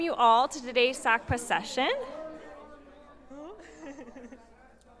you all to today's SACPA session.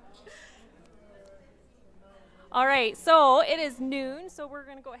 All right, so it is noon, so we're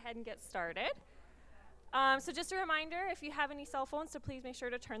going to go ahead and get started. So just a reminder, if you have any cell phones, so please make sure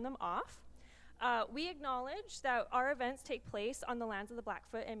to turn them off. We acknowledge that our events take place on the lands of the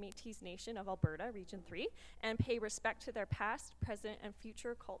Blackfoot and Métis Nation of Alberta, Region 3, and pay respect to their past, present, and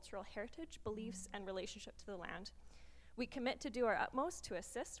future cultural heritage, beliefs, and relationship to the land. We commit to do our utmost to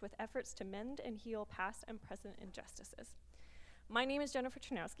assist with efforts to mend and heal past and present injustices. My name is Jennifer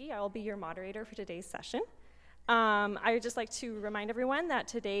Chernowski. I will be your moderator for today's session. I would just like to remind everyone that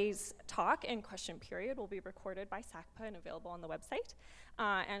today's talk and question period will be recorded by SACPA and available on the website.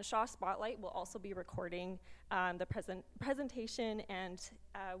 And Shaw Spotlight will also be recording the presentation and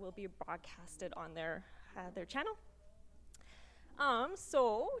will be broadcasted on their channel.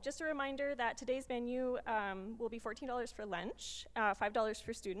 So just a reminder that today's menu will be $14 for lunch, $5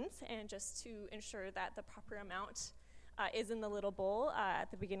 for students, and just to ensure that the proper amount is in the little bowl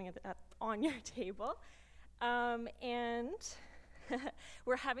at the beginning of on your table. And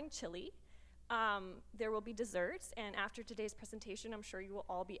we're having chili. There will be desserts, and after today's presentation, I'm sure you will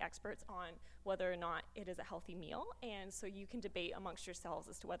all be experts on whether or not it is a healthy meal, and so you can debate amongst yourselves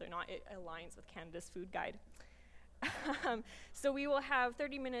as to whether or not it aligns with Canada's food guide. So we will have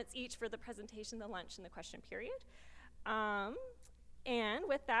 30 minutes each for the presentation, the lunch, and the question period. And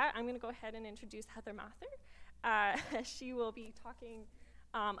with that, I'm going to go ahead and introduce Heather Mather. She will be talking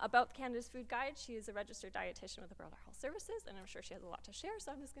about Canada's Food Guide. She is a registered dietitian with the World Health Services, and I'm sure she has a lot to share,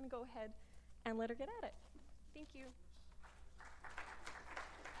 so I'm just going to go ahead and let her get at it. Thank you.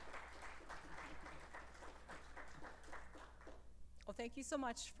 Well, thank you so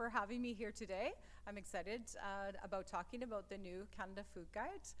much for having me here today. I'm excited about talking about the new Canada Food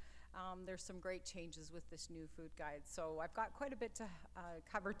Guide. There's some great changes with this new food guide, so I've got quite a bit to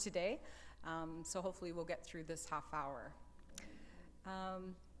cover today, so hopefully we'll get through this half hour.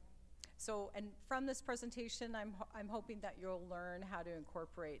 And from this presentation, I'm hoping that you'll learn how to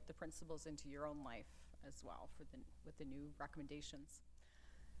incorporate the principles into your own life as well with the new recommendations.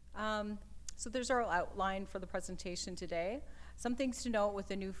 So there's our outline for the presentation today. Some things to note with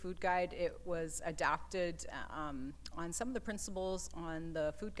the new food guide: it was adapted on some of the principles on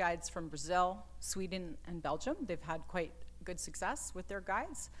the food guides from Brazil, Sweden, and Belgium. They've had quite good success with their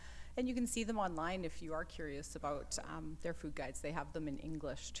guides. And you can see them online if you are curious about their food guides. They have them in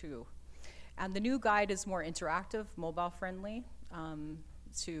English too. And the new guide is more interactive, mobile friendly,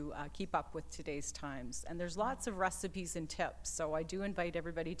 to keep up with today's times. And there's lots of recipes and tips, so I do invite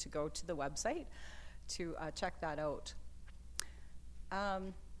everybody to go to the website to check that out.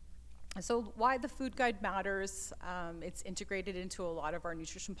 So why the food guide matters: it's integrated into a lot of our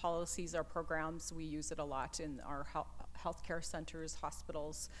nutrition policies, our programs. We use it a lot in our healthcare centers,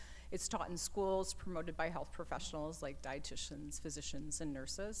 hospitals. It's taught in schools, promoted by health professionals like dietitians, physicians, and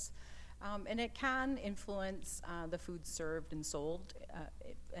nurses. And it can influence the food served and sold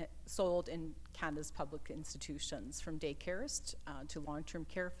in Canada's public institutions, from daycares to long-term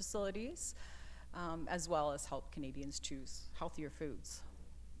care facilities, as well as help Canadians choose healthier foods.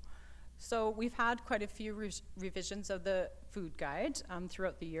 So we've had quite a few revisions of the food guide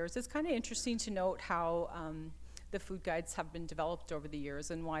throughout the years. It's kind of interesting to note how the food guides have been developed over the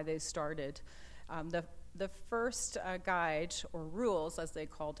years and why they started. The first guide, or rules as they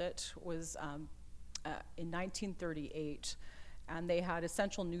called it, was in 1938, and they had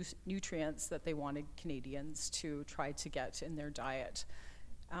essential nutrients that they wanted Canadians to try to get in their diet.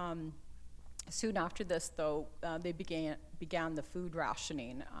 Soon after this, though, they began the food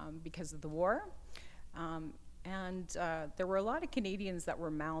rationing because of the war. And there were a lot of Canadians that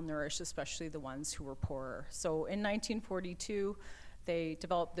were malnourished, especially the ones who were poorer. So in 1942, they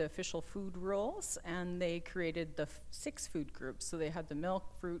developed the official food rules, and they created the 6 food groups. So they had the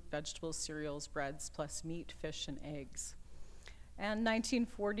milk, fruit, vegetables, cereals, breads, plus meat, fish, and eggs. And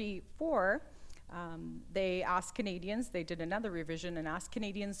 1944, they asked Canadians, they did another revision and asked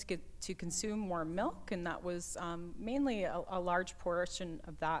Canadians to consume more milk, and that was mainly a large portion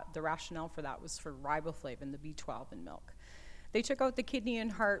of that. The rationale for that was for riboflavin, the B12 in milk. They took out the kidney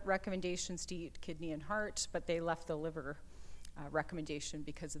and heart recommendations to eat kidney and heart, but they left the liver recommendation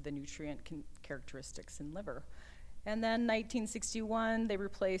because of the nutrient characteristics in liver. And then 1961, they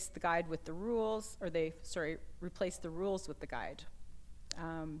replaced the guide with the rules, replaced the rules with the guide.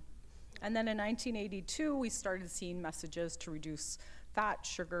 And then in 1982, we started seeing messages to reduce fat,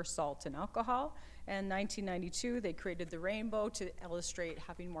 sugar, salt, and alcohol. And 1992, they created the rainbow to illustrate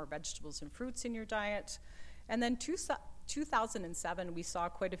having more vegetables and fruits in your diet. And then 2007, we saw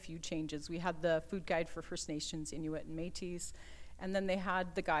quite a few changes. We had the food guide for First Nations, Inuit, and Métis. And then they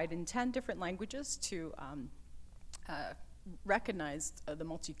had the guide in 10 different languages to recognize the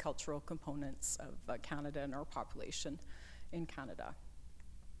multicultural components of Canada and our population in Canada.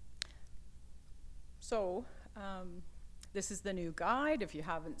 So this is the new guide, if you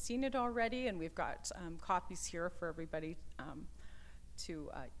haven't seen it already, and we've got copies here for everybody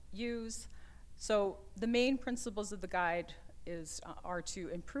to use. So the main principles of the guide are to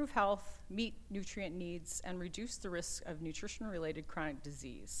improve health, meet nutrient needs, and reduce the risk of nutrition-related chronic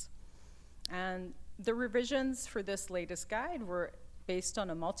disease. And the revisions for this latest guide were based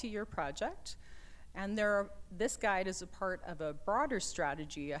on a multi-year project, and this guide is a part of a broader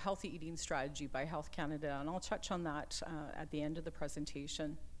strategy, a healthy eating strategy by Health Canada, and I'll touch on that at the end of the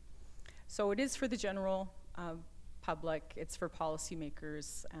presentation. So it is for the general public, it's for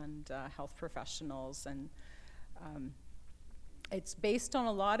policymakers and health professionals, and it's based on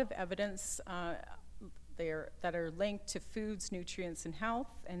a lot of evidence that are linked to foods, nutrients, and health,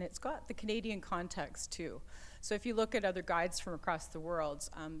 and it's got the Canadian context too. So if you look at other guides from across the world,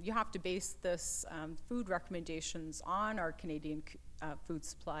 you have to base this food recommendations on our Canadian food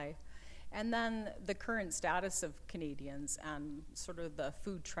supply, and then the current status of Canadians and sort of the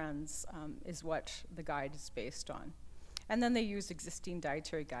food trends is what the guide is based on. And then they use existing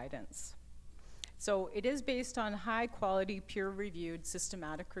dietary guidance. So it is based on high quality, peer-reviewed,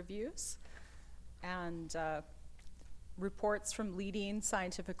 systematic reviews, and reports from leading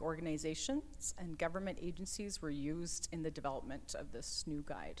scientific organizations and government agencies were used in the development of this new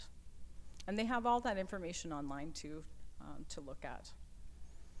guide. And they have all that information online too, to look at.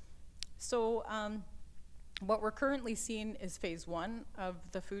 So what we're currently seeing is phase 1 of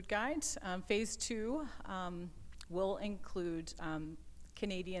the food guide. Phase 2 will include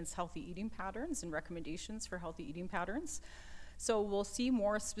Canadians' healthy eating patterns and recommendations for healthy eating patterns. So we'll see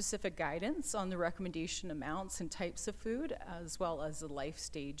more specific guidance on the recommendation amounts and types of food, as well as the life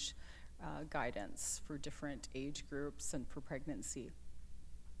stage guidance for different age groups and for pregnancy.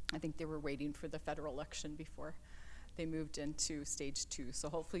 I think they were waiting for the federal election before they moved into stage 2. So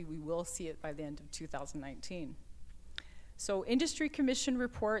hopefully we will see it by the end of 2019. So industry commission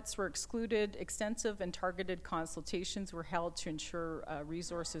reports were excluded. Extensive and targeted consultations were held to ensure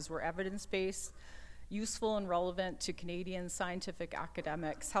resources were evidence-based, useful and relevant to Canadian scientific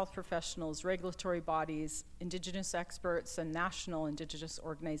academics, health professionals, regulatory bodies, Indigenous experts, and national Indigenous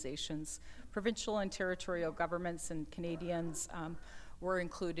organizations. Provincial and territorial governments and Canadians were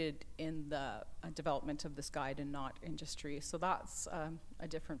included in the development of this guide and not industry. So that's a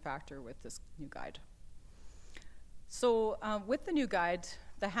different factor with this new guide. So with the new guide,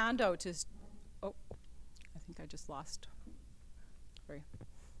 the handout is, oh, I think I just lost, sorry.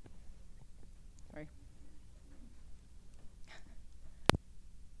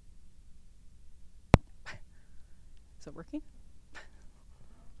 Is it working?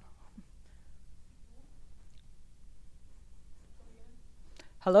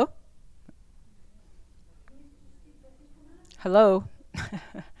 Hello? Hello?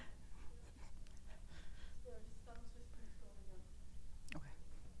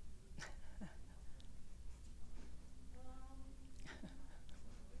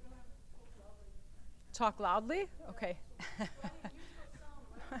 Talk loudly? Okay.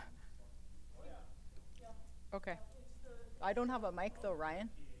 Okay. I don't have a mic though, Ryan.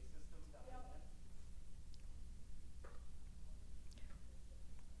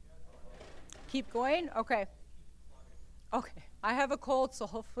 Keep going? Okay. Okay. I have a cold, so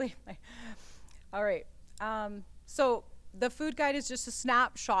hopefully. All right. So the food guide is just a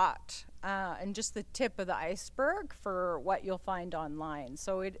snapshot and just the tip of the iceberg for what you'll find online.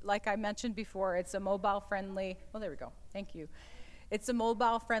 So it, like I mentioned before, it's a mobile-friendly, oh, there we go. Thank you. It's a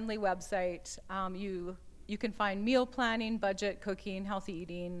mobile-friendly website. You can find meal planning, budget, cooking, healthy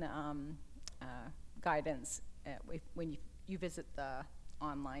eating guidance when you visit the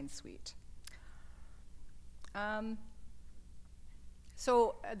online suite.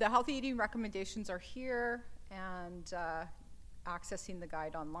 So the healthy eating recommendations are here, and accessing the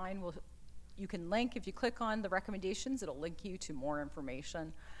guide online you can link. If you click on the recommendations, it'll link you to more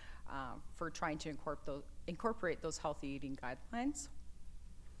information for trying to incorporate those healthy eating guidelines.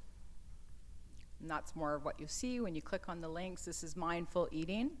 And that's more of what you see when you click on the links. This is mindful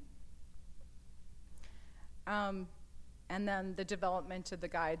eating. And then the development of the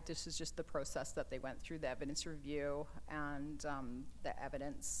guide, this is just the process that they went through, the evidence review, and the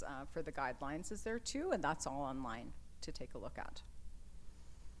evidence for the guidelines is there too, and that's all online to take a look at.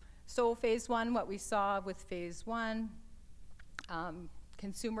 So phase 1, what we saw with phase 1,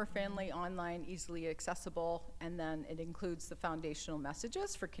 consumer-friendly, online, easily accessible, and then it includes the foundational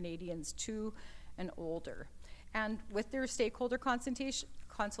messages for Canadians 2 and older. And with their stakeholder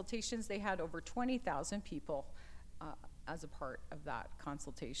consultations, they had over 20,000 people as a part of that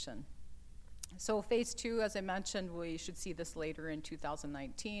consultation. So phase 2, as I mentioned, we should see this later in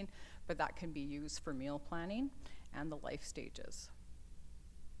 2019, but that can be used for meal planning and the life stages.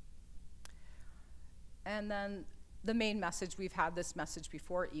 And then the main message, we've had this message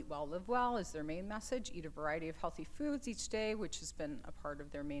before, eat well, live well is their main message. Eat a variety of healthy foods each day, which has been a part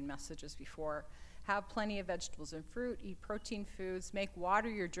of their main messages before. Have plenty of vegetables and fruit, eat protein foods, make water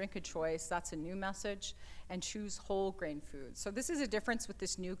your drink of choice, that's a new message, and choose whole grain foods. So this is a difference with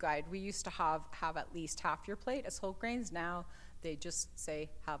this new guide. We used to have at least half your plate as whole grains. Now they just say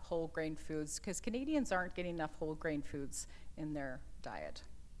have whole grain foods because Canadians aren't getting enough whole grain foods in their diet.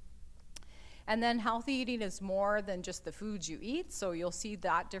 And then healthy eating is more than just the foods you eat, so you'll see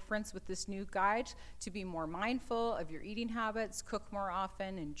that difference with this new guide, to be more mindful of your eating habits, cook more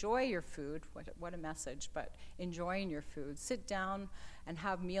often, enjoy your food, what a message, but enjoying your food. Sit down and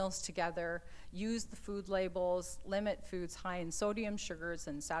have meals together, use the food labels, limit foods high in sodium, sugars,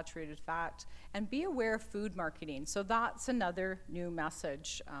 and saturated fat, and be aware of food marketing. So that's another new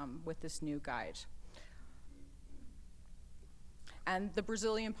message with this new guide. And the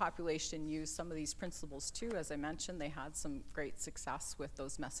Brazilian population used some of these principles too. As I mentioned, they had some great success with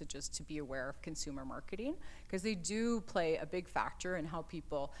those messages to be aware of consumer marketing, because they do play a big factor in how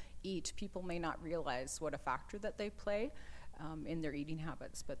people eat. People may not realize what a factor that they play in their eating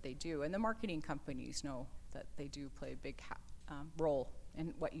habits, but they do. And the marketing companies know that they do play a big role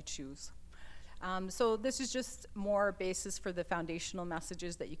in what you choose. So this is just more basis for the foundational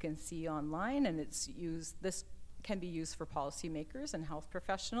messages that you can see online, and it's used, this can be used for policymakers and health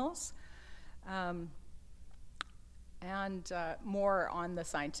professionals. And more on the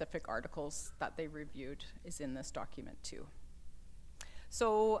scientific articles that they reviewed is in this document too.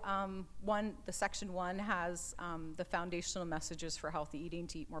 So the section 1 has the foundational messages for healthy eating: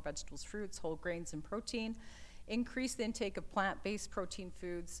 to eat more vegetables, fruits, whole grains, and protein. Increase the intake of plant-based protein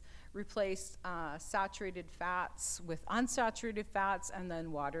foods. Replace saturated fats with unsaturated fats, and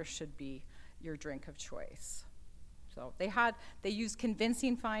then water should be your drink of choice. So they used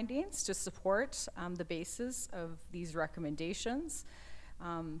convincing findings to support the basis of these recommendations.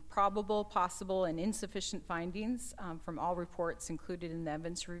 Probable, possible, and insufficient findings from all reports included in the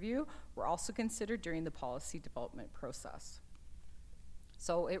evidence review were also considered during the policy development process.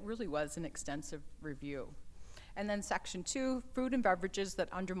 So it really was an extensive review. And then section 2, food and beverages that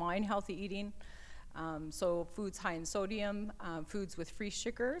undermine healthy eating. So foods high in sodium, foods with free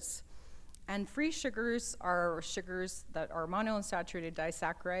sugars. And free sugars are sugars that are monounsaturated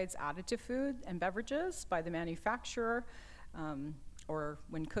disaccharides added to food and beverages by the manufacturer or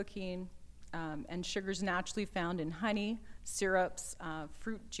when cooking, and sugars naturally found in honey, syrups,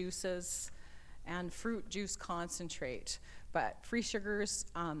 fruit juices, and fruit juice concentrate. But free sugars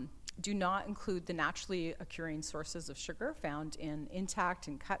do not include the naturally occurring sources of sugar found in intact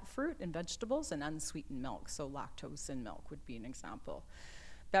and cut fruit and vegetables and unsweetened milk. So lactose in milk would be an example.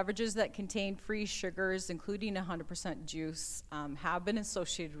 Beverages that contain free sugars, including 100% juice, have been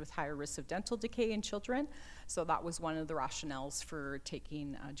associated with higher risks of dental decay in children. So that was one of the rationales for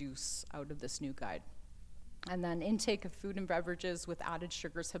taking juice out of this new guide. And then intake of food and beverages with added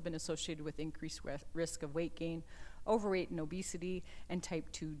sugars have been associated with increased risk of weight gain, overweight and obesity, and type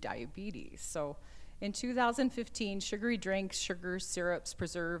 2 diabetes. So in 2015, sugary drinks, sugars, syrups,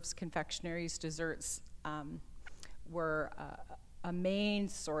 preserves, confectionaries, desserts were a main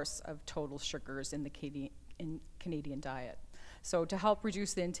source of total sugars in the Canadian diet. So to help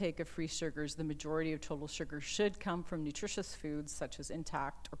reduce the intake of free sugars, the majority of total sugar should come from nutritious foods such as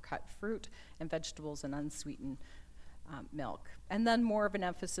intact or cut fruit and vegetables and unsweetened milk. And then more of an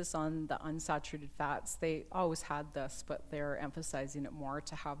emphasis on the unsaturated fats. They always had this, but they're emphasizing it more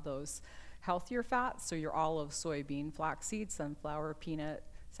to have those healthier fats. So your olive, soybean, flaxseed, sunflower, peanut,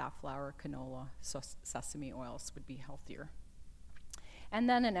 safflower, canola, sesame oils would be healthier. And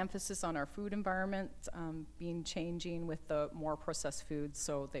then an emphasis on our food environment changing with the more processed foods,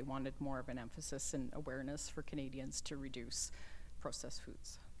 so they wanted more of an emphasis and awareness for Canadians to reduce processed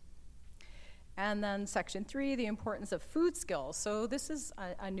foods. And then section 3, the importance of food skills. So this is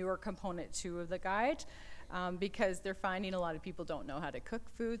a newer component too of the guide because they're finding a lot of people don't know how to cook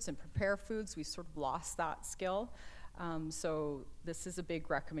foods and prepare foods. We sort of lost that skill. So this is a big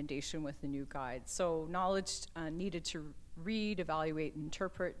recommendation with the new guide. So knowledge needed to read, evaluate, and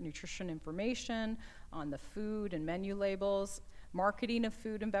interpret nutrition information on the food and menu labels, marketing of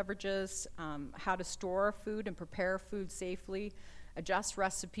food and beverages, how to store food and prepare food safely, adjust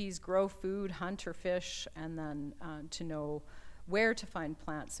recipes, grow food, hunt or fish, and then to know where to find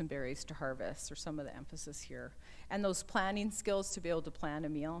plants and berries to harvest are some of the emphasis here. And those planning skills to be able to plan a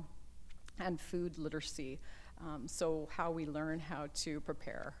meal, and food literacy, so how we learn how to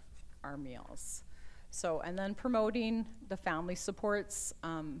prepare our meals. So, and then promoting the family supports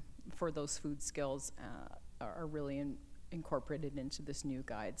for those food skills are really incorporated into this new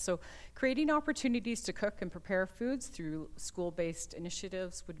guide. So creating opportunities to cook and prepare foods through school-based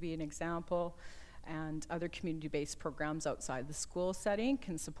initiatives would be an example, and other community-based programs outside the school setting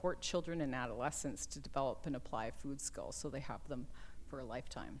can support children and adolescents to develop and apply food skills so they have them for a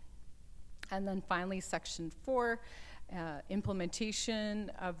lifetime. And then finally, section 4, implementation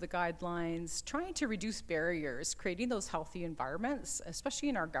of the guidelines, trying to reduce barriers, creating those healthy environments, especially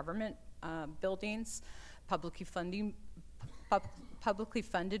in our government buildings, publicly funded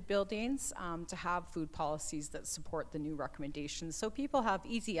buildings, to have food policies that support the new recommendations so people have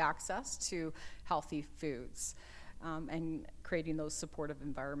easy access to healthy foods. And creating those supportive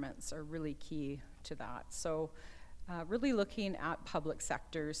environments are really key to that. So really looking at public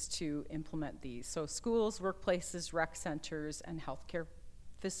sectors to implement these. So schools, workplaces, rec centers, and healthcare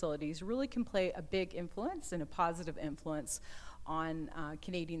facilities really can play a big influence and a positive influence on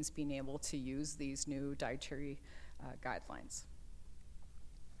Canadians being able to use these new dietary guidelines.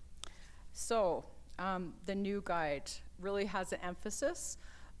 So the new guide really has an emphasis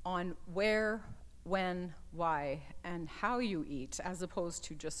on where, when, why, and how you eat, as opposed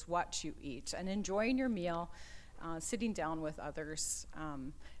to just what you eat. And enjoying your meal, sitting down with others,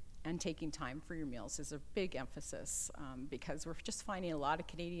 and taking time for your meals is a big emphasis, because we're just finding a lot of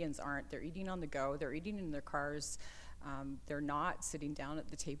Canadians aren't. They're eating on the go, they're eating in their cars, they're not sitting down at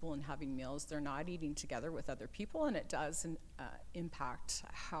the table and having meals, they're not eating together with other people, and it does impact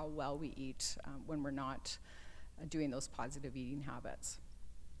how well we eat when we're not doing those positive eating habits.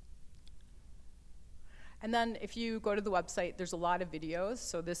 And then if you go to the website, there's a lot of videos.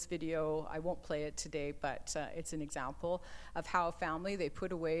 So this video, I won't play it today, but it's an example of how a family, they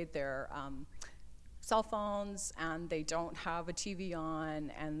put away their cell phones and they don't have a TV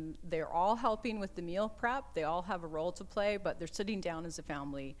on, and they're all helping with the meal prep. They all have a role to play, but they're sitting down as a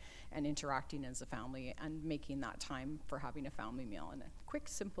family and interacting as a family and making that time for having a family meal. And quick,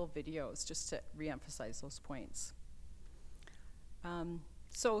 simple videos just to reemphasize those points.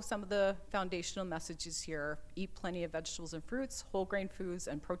 So some of the foundational messages here: eat plenty of vegetables and fruits, whole grain foods,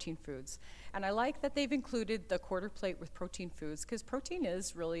 and protein foods. And I like that they've included the quarter plate with protein foods, because protein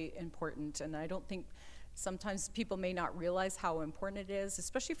is really important, and I don't think sometimes people may not realize how important it is,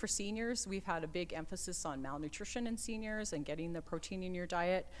 especially for seniors. We've had a big emphasis on malnutrition in seniors and getting the protein in your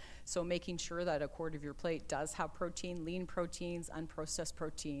diet. So making sure that a quarter of your plate does have protein, lean proteins, unprocessed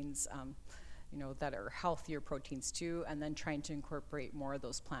proteins, that are healthier proteins too, and then trying to incorporate more of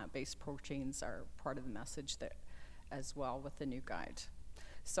those plant-based proteins are part of the message that as well with the new guide.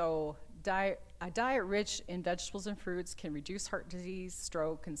 So a diet rich in vegetables and fruits can reduce heart disease,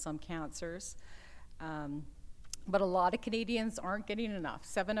 stroke, and some cancers. But a lot of Canadians aren't getting enough.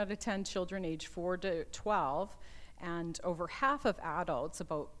 7 out of 10 children aged 4 to 12, and over half of adults,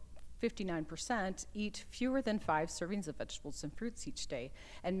 about 59%, eat fewer than 5 servings of vegetables and fruits each day.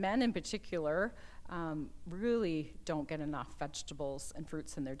 And men in particular really don't get enough vegetables and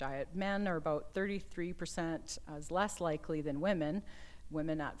fruits in their diet. Men are about 33% as less likely than women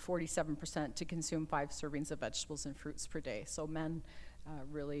at 47% to consume 5 servings of vegetables and fruits per day. So men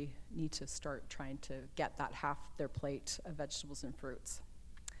really need to start trying to get that half their plate of vegetables and fruits.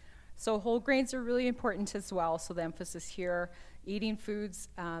 So whole grains are really important as well. So the emphasis here, eating foods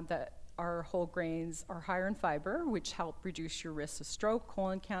that are whole grains are higher in fiber, which help reduce your risk of stroke,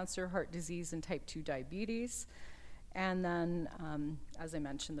 colon cancer, heart disease, and type 2 diabetes. And then, as I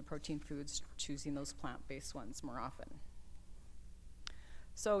mentioned, the protein foods, choosing those plant-based ones more often.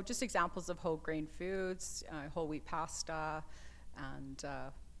 So just examples of whole grain foods, whole wheat pasta, and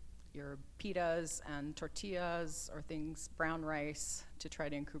your pitas and tortillas, or things, brown rice, to try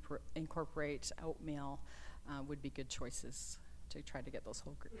to incorporate oatmeal would be good choices to try to get those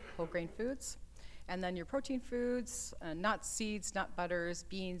whole grain foods. And then your protein foods, nuts, seeds, nut butters,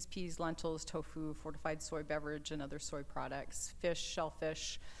 beans, peas, lentils, tofu, fortified soy beverage, and other soy products, fish,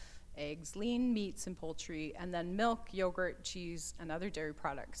 shellfish, eggs, lean meats and poultry, and then milk, yogurt, cheese, and other dairy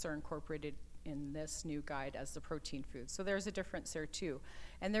products are incorporated in this new guide as the protein food. So there's a difference there too.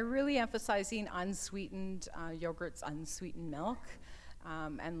 And they're really emphasizing unsweetened yogurts, unsweetened milk,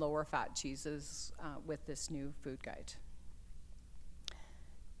 and lower fat cheeses with this new food guide.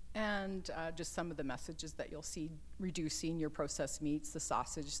 And just some of the messages that you'll see: reducing your processed meats, the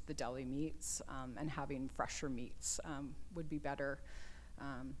sausage, the deli meats, and having fresher meats would be better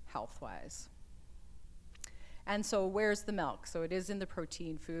health-wise. And so where's the milk? So it is in the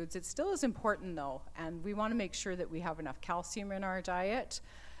protein foods. It still is important though, and we want to make sure that we have enough calcium in our diet.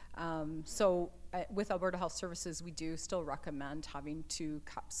 With Alberta Health Services, we do still recommend having 2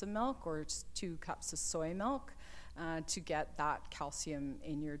 cups of milk or 2 cups of soy milk to get that calcium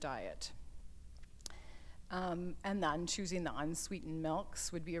in your diet. And then choosing the unsweetened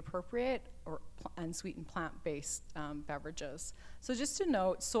milks would be appropriate, or unsweetened plant-based beverages. So just to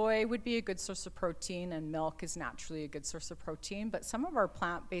note, soy would be a good source of protein, and milk is naturally a good source of protein, but some of our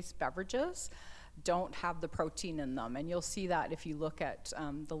plant-based beverages don't have the protein in them, and you'll see that if you look at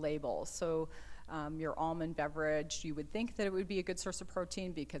the labels. So your almond beverage, you would think that it would be a good source of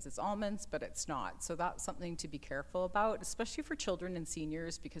protein because it's almonds, but it's not. So that's something to be careful about, especially for children and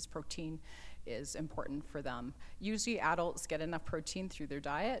seniors, because protein is important for them. Usually adults get enough protein through their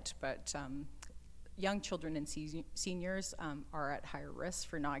diet, but young children and seniors are at higher risk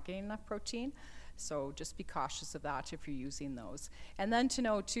for not getting enough protein. So just be cautious of that if you're using those. And then to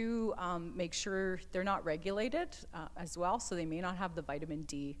know too, make sure they're not regulated as well, so they may not have the vitamin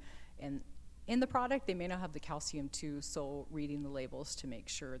D in the product. They may not have the calcium too, so reading the labels to make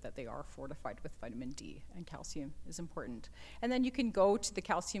sure that they are fortified with vitamin D, and calcium is important. And then you can go to the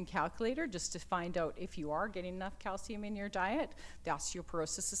calcium calculator just to find out if you are getting enough calcium in your diet. The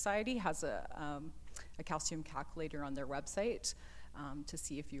Osteoporosis Society has a calcium calculator on their website to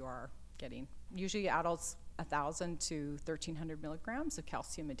see if you are getting, usually adults, 1,000 to 1,300 milligrams of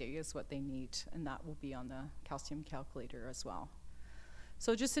calcium a day is what they need, and that will be on the calcium calculator as well.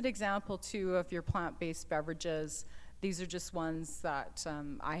 So just an example too of your plant-based beverages. These are just ones that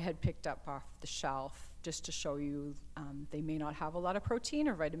I had picked up off the shelf just to show you they may not have a lot of protein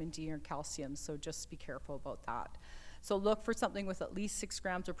or vitamin D or calcium, so just be careful about that. So look for something with at least 6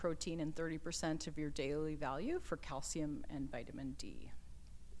 grams of protein and 30% of your daily value for calcium and vitamin D.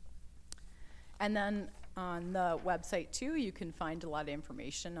 And then on the website too, you can find a lot of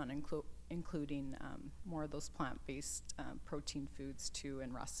information on including more of those plant-based protein foods too,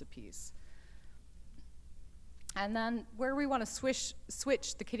 and recipes. And then where we want to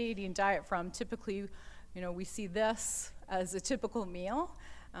switch the Canadian diet from, typically, we see this as a typical meal.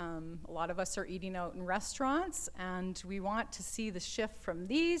 A lot of us are eating out in restaurants, and we want to see the shift from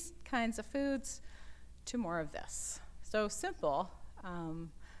these kinds of foods to more of this. So simple,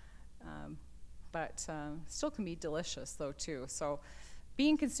 but still can be delicious though too. So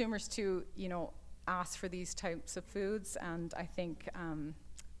being consumers too, ask for these types of foods, and I think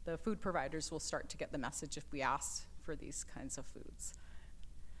the food providers will start to get the message if we ask for these kinds of foods.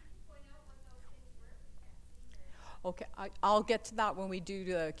 Okay, I'll get to that when we do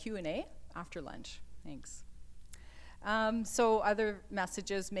the Q&A after lunch. Thanks. So other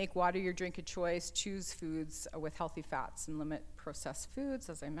messages: make water your drink of choice, choose foods with healthy fats, and limit processed foods,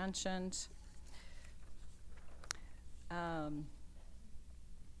 as I mentioned.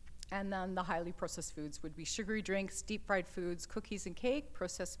 And then the highly processed foods would be sugary drinks, deep fried foods, cookies and cake,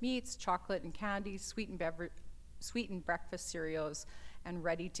 processed meats, chocolate and candy, sweetened breakfast cereals, and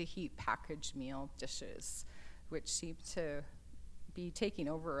ready-to-heat packaged meal dishes, which seem to be taking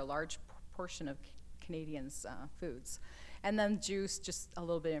over a large portion of Canadians' foods. And then juice, just a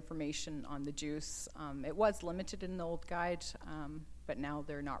little bit of information on the juice. It was limited in the old guide, but now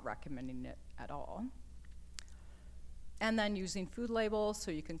they're not recommending it at all. And then using food labels,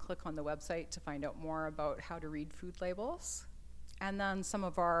 so you can click on the website to find out more about how to read food labels. And then some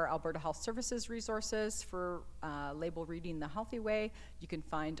of our Alberta Health Services resources for label reading the healthy way, you can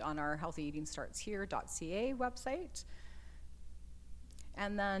find on our healthyeatingstartshere.ca website.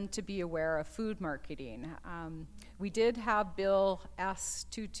 And then to be aware of food marketing. We did have Bill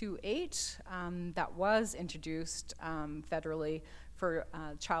S-228 that was introduced federally for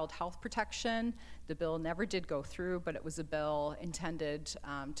child health protection. The bill never did go through, but it was a bill intended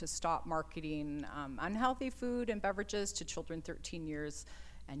to stop marketing unhealthy food and beverages to children 13 years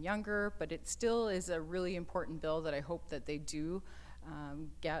and younger, but it still is a really important bill that I hope that they do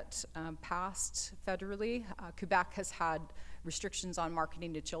get passed federally. Quebec has had restrictions on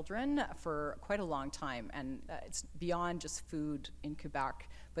marketing to children for quite a long time, and it's beyond just food in Quebec,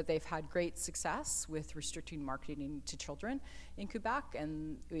 but they've had great success with restricting marketing to children in Quebec.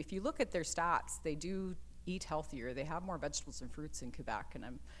 And if you look at their stats, they do eat healthier. They have more vegetables and fruits in Quebec, and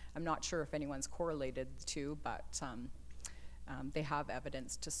I'm not sure if anyone's correlated the two, but they have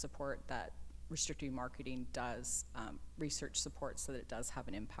evidence to support that restricting marketing does, research supports that it does have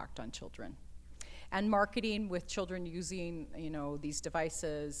an impact on children. And marketing with children using, these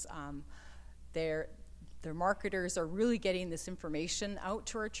devices, their marketers are really getting this information out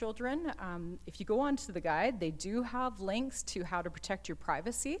to our children. If you go onto the guide, they do have links to how to protect your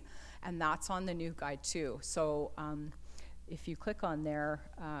privacy, and that's on the new guide too. So if you click on there,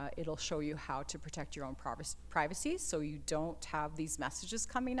 it'll show you how to protect your own privacy so you don't have these messages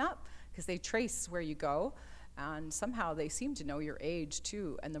coming up, because they trace where you go, and somehow they seem to know your age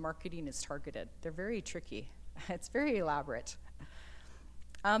too, and the marketing is targeted. They're very tricky. It's very elaborate.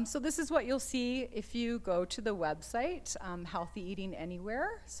 So this is what you'll see if you go to the website, Healthy Eating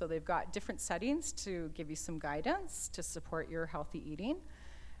Anywhere. So they've got different settings to give you some guidance to support your healthy eating.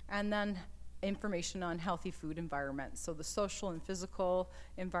 And then information on healthy food environments. So the social and physical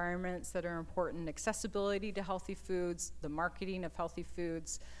environments that are important, accessibility to healthy foods, the marketing of healthy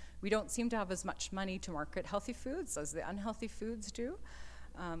foods. We don't seem to have as much money to market healthy foods as the unhealthy foods do.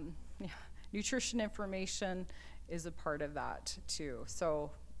 Nutrition information is a part of that too.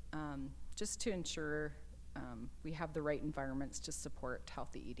 So just to ensure we have the right environments to support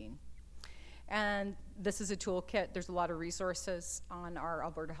healthy eating. And this is a toolkit. There's a lot of resources on our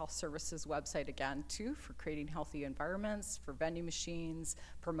Alberta Health Services website again too for creating healthy environments, for vending machines,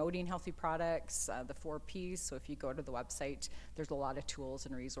 promoting healthy products, the 4 Ps. So if you go to the website, there's a lot of tools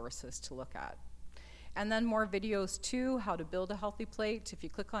and resources to look at. And then more videos too, how to build a healthy plate. If you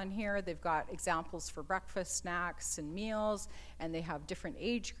click on here, they've got examples for breakfast, snacks, and meals, and they have different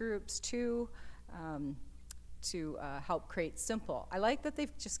age groups too to help create simple. I like that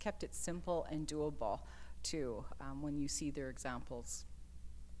they've just kept it simple and doable too when you see their examples.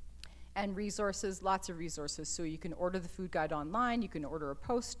 And resources, lots of resources. So you can order the food guide online, you can order a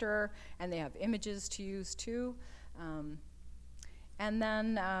poster, and they have images to use too. And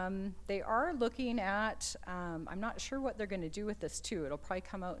then they are looking at, I'm not sure what they're going to do with this too. It'll probably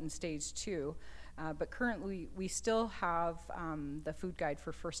come out in stage 2. But currently, we still have the food guide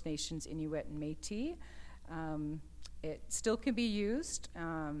for First Nations, Inuit, and Métis. It still can be used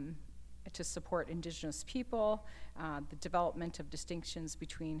to support Indigenous people. The development of distinctions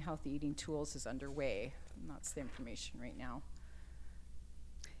between healthy eating tools is underway. And that's the information right now.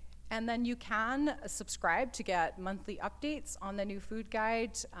 And then you can subscribe to get monthly updates on the new food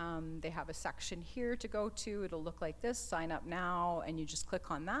guide. They have a section here to go to. It'll look like this, sign up now, and you just click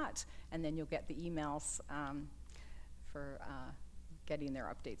on that, and then you'll get the emails for getting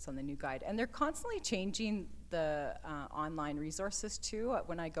their updates on the new guide. And they're constantly changing the online resources too.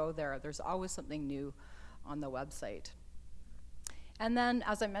 When I go there, there's always something new on the website. And then,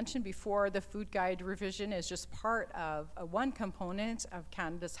 as I mentioned before, the food guide revision is just part of one component of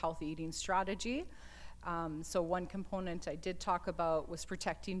Canada's healthy eating strategy. So one component I did talk about was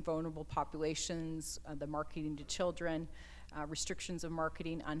protecting vulnerable populations, the marketing to children, restrictions of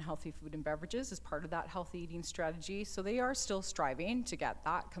marketing unhealthy food and beverages is part of that healthy eating strategy. So they are still striving to get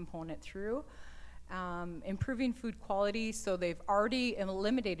that component through. Improving food quality, so they've already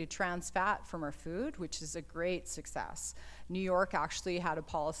eliminated trans fat from our food, which is a great success. New York actually had a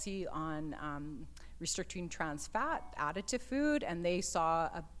policy on restricting trans fat added to food, and they saw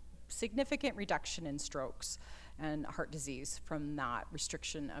a significant reduction in strokes and heart disease from that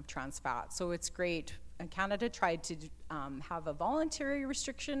restriction of trans fat. So it's great. And Canada tried to have a voluntary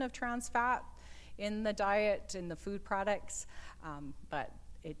restriction of trans fat in the diet, in the food products, but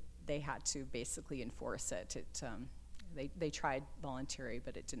they had to basically enforce it. They tried voluntary,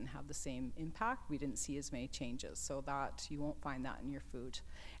 but it didn't have the same impact. We didn't see as many changes, so that you won't find that in your food.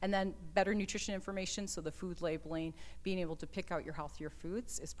 And then better nutrition information, so the food labeling, being able to pick out your healthier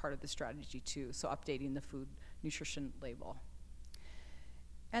foods is part of the strategy too, so updating the food nutrition label.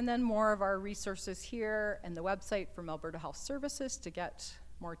 And then more of our resources here and the website from Alberta Health Services to get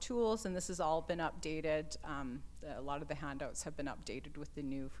more tools, and this has all been updated. A lot of the handouts have been updated with the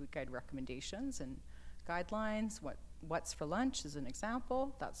new food guide recommendations and guidelines. What's for lunch is an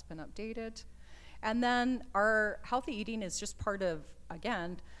example, that's been updated. And then our healthy eating is just part of,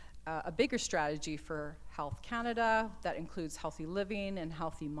 again, a bigger strategy for Health Canada that includes healthy living and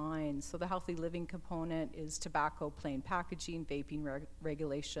healthy minds. So the healthy living component is tobacco, plain packaging, vaping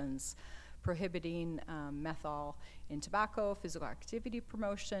regulations, prohibiting methanol in tobacco, physical activity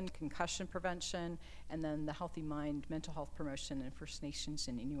promotion, concussion prevention, and then the Healthy Mind, mental health promotion, and First Nations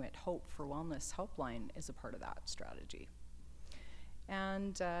and Inuit Hope for Wellness helpline is a part of that strategy.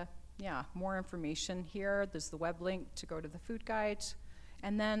 And yeah, more information here. There's the web link to go to the food guide.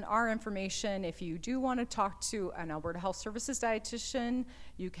 And then our information, if you do want to talk to an Alberta Health Services dietitian,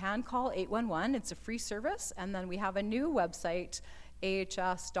 you can call 811. It's a free service. And then we have a new website,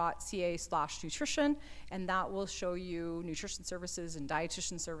 ahs.ca/nutrition, and that will show you nutrition services and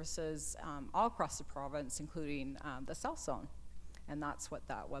dietitian services all across the province, including the South Zone. And that's what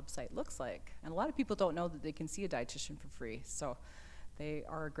that website looks like. And a lot of people don't know that they can see a dietitian for free. So they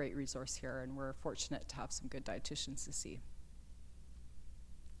are a great resource here, and we're fortunate to have some good dietitians to see.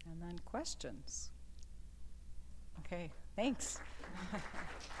 And then questions. Okay, thanks.